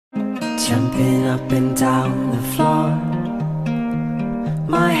jumping up and down the floor.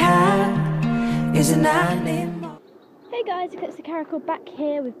 My hair is an animal. Hey guys, it's the Caracal back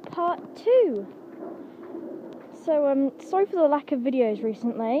here with part 2. So sorry for the lack of videos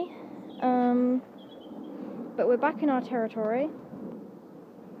recently, but we're back in our territory,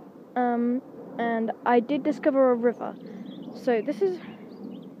 and I did discover a river. So this is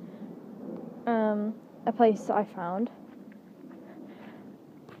a place that I found.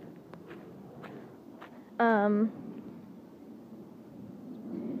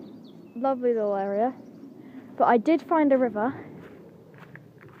 Lovely little area, but I did find a river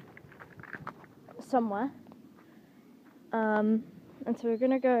somewhere, and so we're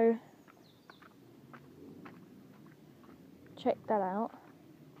gonna go check that out.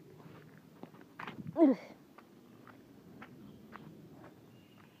 Ugh.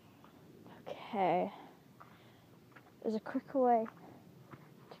 Okay, there's a quicker way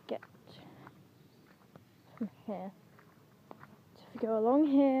to get from here. So if we go along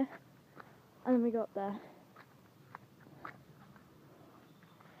here, and then we go up there,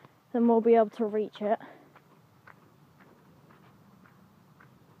 then we'll be able to reach it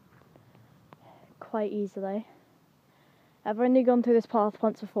quite easily. I've only gone through this path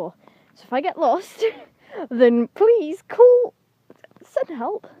once before, so if I get lost, then please send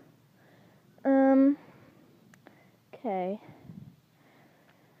help. Okay.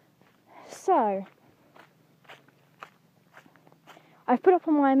 So, I've put up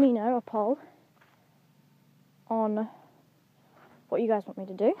on my Amino a poll on what you guys want me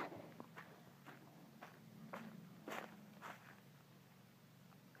to do.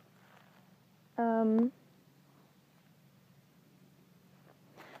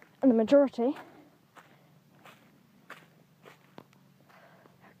 And the majority,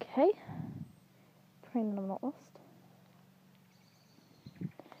 okay, praying that I'm not lost.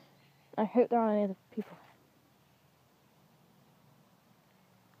 I hope there aren't any other people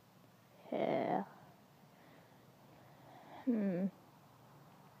here.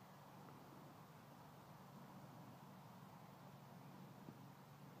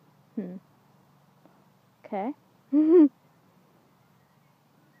 Okay.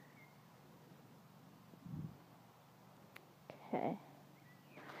 Okay.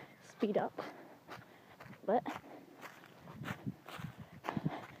 Speed up a bit.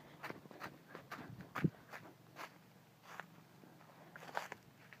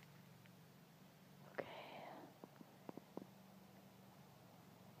 Okay.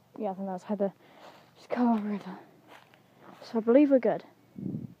 Yeah, I think that's how the Scar River. So I believe we're good.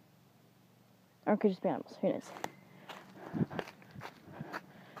 Or it could just be animals, who knows?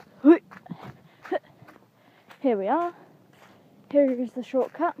 Here we are. Here is the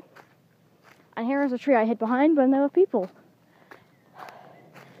shortcut. And here is a tree I hid behind when there were people.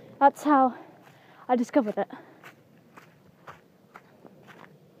 That's how I discovered it.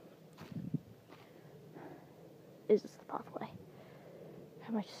 Is this the pathway?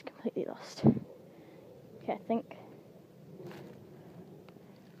 Am I just completely lost? Okay, I think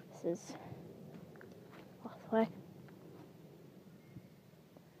this is the pathway.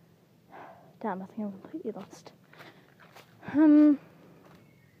 Damn, I think I'm completely lost.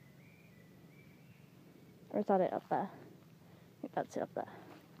 Or is that it up there? I think that's it up there.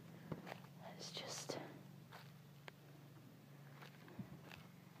 It's just...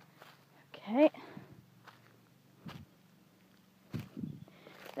 Okay.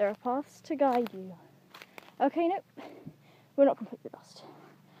 There are paths to guide you. Okay, nope. We're not completely lost.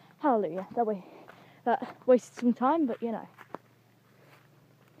 Hallelujah. That wasted some time, but you know.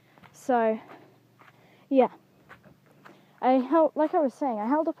 So, yeah. Like I was saying, I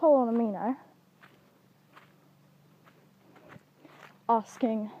held a poll on Amino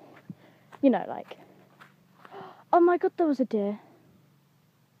asking, you know, like, oh my god, there was a deer.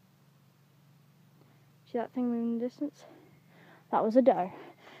 See that thing moving in the distance? That was a doe.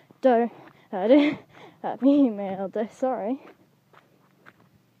 Female doe, sorry.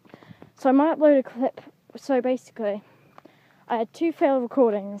 So I might upload a clip. So basically, I had 2 failed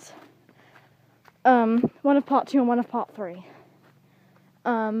recordings. One of part 2 and one of part 3.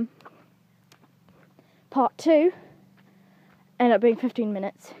 Part 2 ended up being 15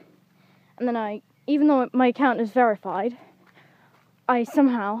 minutes. And then even though my account is verified, I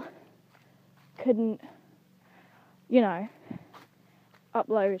somehow couldn't, you know,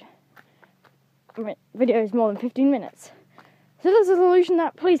 upload videos more than 15 minutes. So if there's a solution to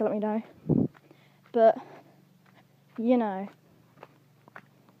that, please let me know. But, you know.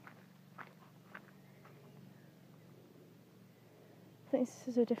 I think this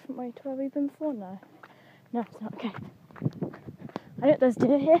is a different way to where we've been before. No, it's not. Okay. I know there's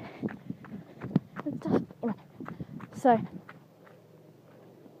deer here. and stuff, you know. So,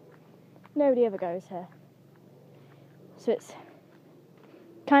 nobody ever goes here. So it's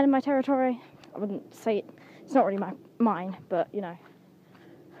kind of my territory. I wouldn't say it's not really mine, but, you know.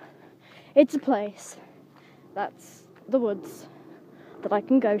 It's a place that's the woods that I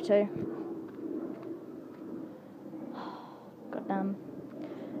can go to. Goddamn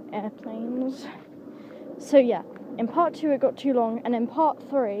airplanes. So yeah, in part 2 it got too long, and in part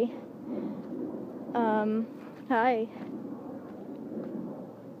 3, hi.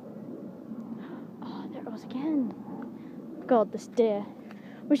 Oh, there it was again. God, this deer.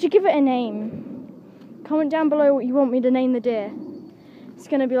 We should give it a name. Comment down below what you want me to name the deer. It's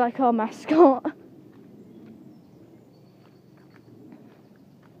gonna be like our mascot.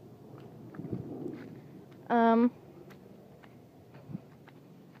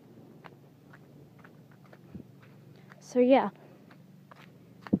 So yeah,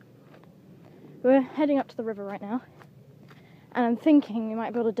 we're heading up to the river right now, and I'm thinking we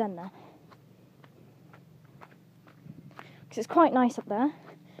might build a den there, because it's quite nice up there,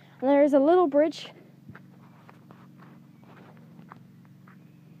 and there is a little bridge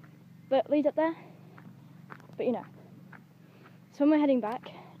that leads up there, but you know. So when we're heading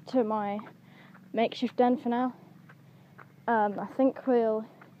back to my makeshift den for now, I think we'll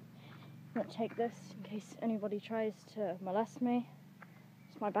not take this in case anybody tries to molest me.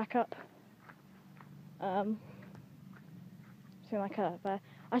 It's my backup. Something like that.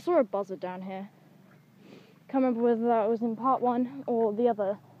 I saw a buzzard down here. Can't remember whether that was in part 1 or the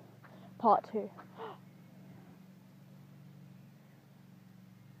other part 2.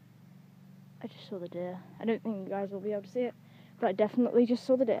 I just saw the deer. I don't think you guys will be able to see it, but I definitely just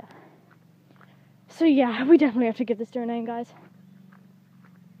saw the deer. So yeah, we definitely have to give this deer a name, guys.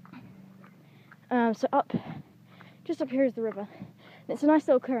 So just up here is the river. And it's a nice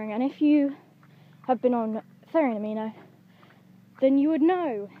little clearing, and if you have been on Ferry and Amino, then you would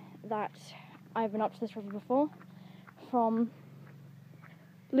know that I've been up to this river before from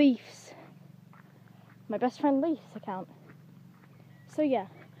Leaf's, my best friend Leaf's account. So yeah,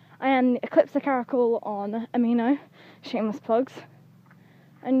 I am Eclipse the Caracal on Amino, shameless plugs.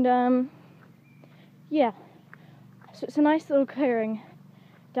 And yeah, so it's a nice little clearing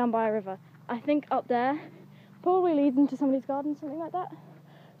down by a river. I think up there probably leads into somebody's garden, something like that.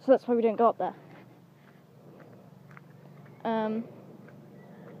 So that's why we don't go up there.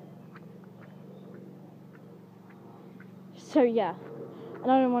 So yeah,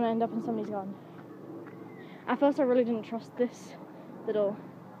 and I don't want to end up in somebody's garden. At first I really didn't trust this little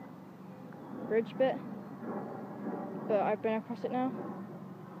bridge bit, but I've been across it now.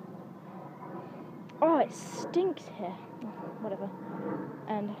 Oh, it stinks here. Whatever.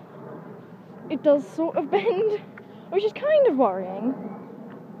 And it does sort of bend, which is kind of worrying.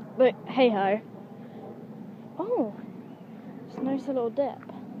 But hey ho. Oh, just noticed a little dip.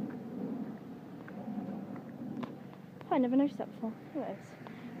 I never noticed that before. Anyways,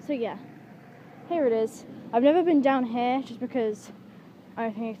 so yeah, here it is. I've never been down here just because I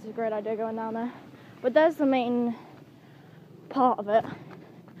don't think it's a great idea going down there. But there's the main part of it. Oh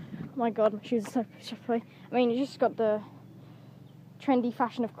my god, my shoes are so shuffly. I mean, you just got the trendy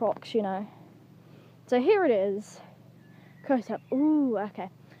fashion of Crocs, you know. So here it is. Close up. Ooh, okay.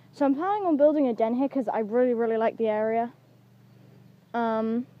 So I'm planning on building a den here because I really, really like the area.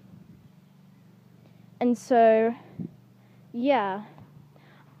 And so, yeah,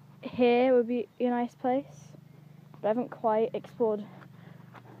 here would be a nice place, but I haven't quite explored.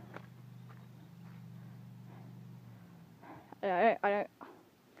 I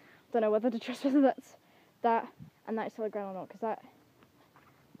don't know whether to trust whether that's that and that is solid ground or not, because that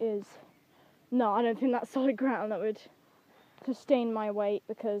is, no, I don't think that's solid ground that would sustain my weight,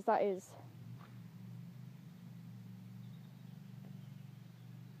 because that is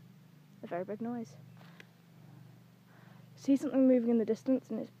a very big noise. See something moving in the distance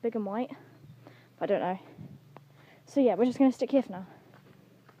and it's big and white, I don't know. So yeah, we're just going to stick here for now.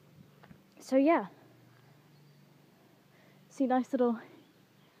 So yeah, see nice little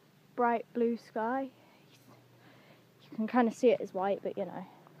bright blue sky. You can kind of see it as white, but you know.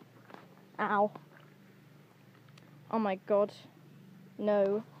 Ow. Oh my god.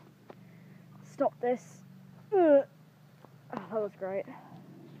 No. Stop this. Ugh. Oh, that was great.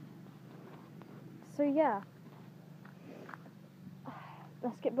 So yeah.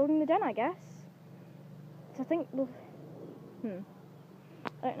 Let's get building the den, I guess. So I think we'll... I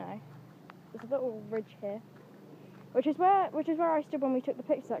don't know. There's a little ridge here. Which is where I stood when we took the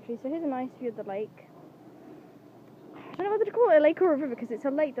pictures, actually. So here's a nice view of the lake. I don't know whether to call it a lake or a river, because it's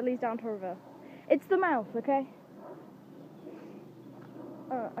a lake that leads down to a river. It's the mouth, okay?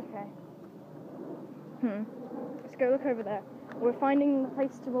 Oh, okay. Let's go look over there. We're finding the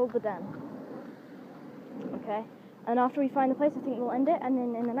place to build the den. Okay? And after we find the place, I think we'll end it. And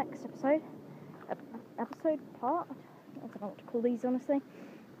then in the next episode, part? I don't know what to call these, honestly.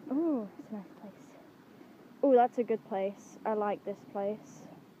 Ooh, it's a nice place. Ooh, that's a good place. I like this place.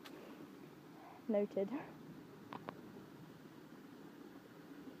 Noted.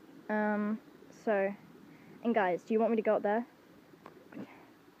 So, and guys, do you want me to go up there?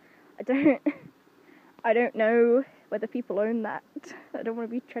 I don't know whether people own that. I don't want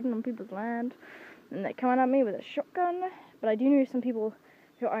to be treading on people's land and they're coming at me with a shotgun. But I do know some people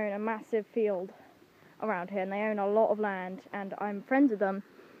who own a massive field around here and they own a lot of land and I'm friends with them.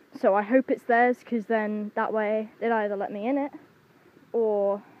 So I hope it's theirs because then that way they'd either let me in it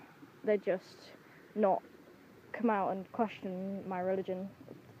or they'd just not come out and question my religion.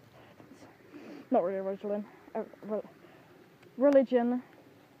 Not really religion.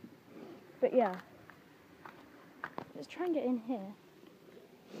 But yeah. Let's try and get in here.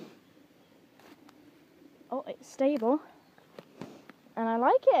 Oh, it's stable. And I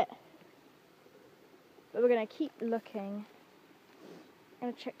like it. But we're going to keep looking. I'm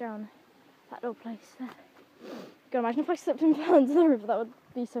going to check down that little place there. God, imagine if I slipped and fell into the river. That would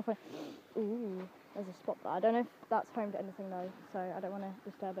be so funny. Ooh, there's a spot there. I don't know if that's home to anything though, so I don't want to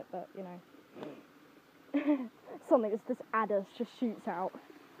disturb it, but you know. Something as this adder just shoots out.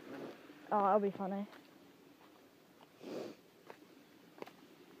 Oh, that'll be funny.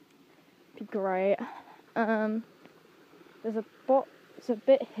 Be great. There's a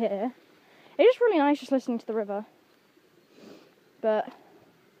bit here. It's just really nice just listening to the river. But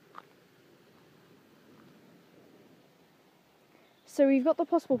so we've got the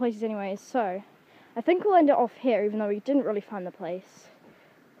possible places anyways, so I think we'll end it off here even though we didn't really find the place.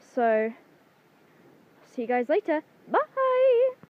 So see you guys later.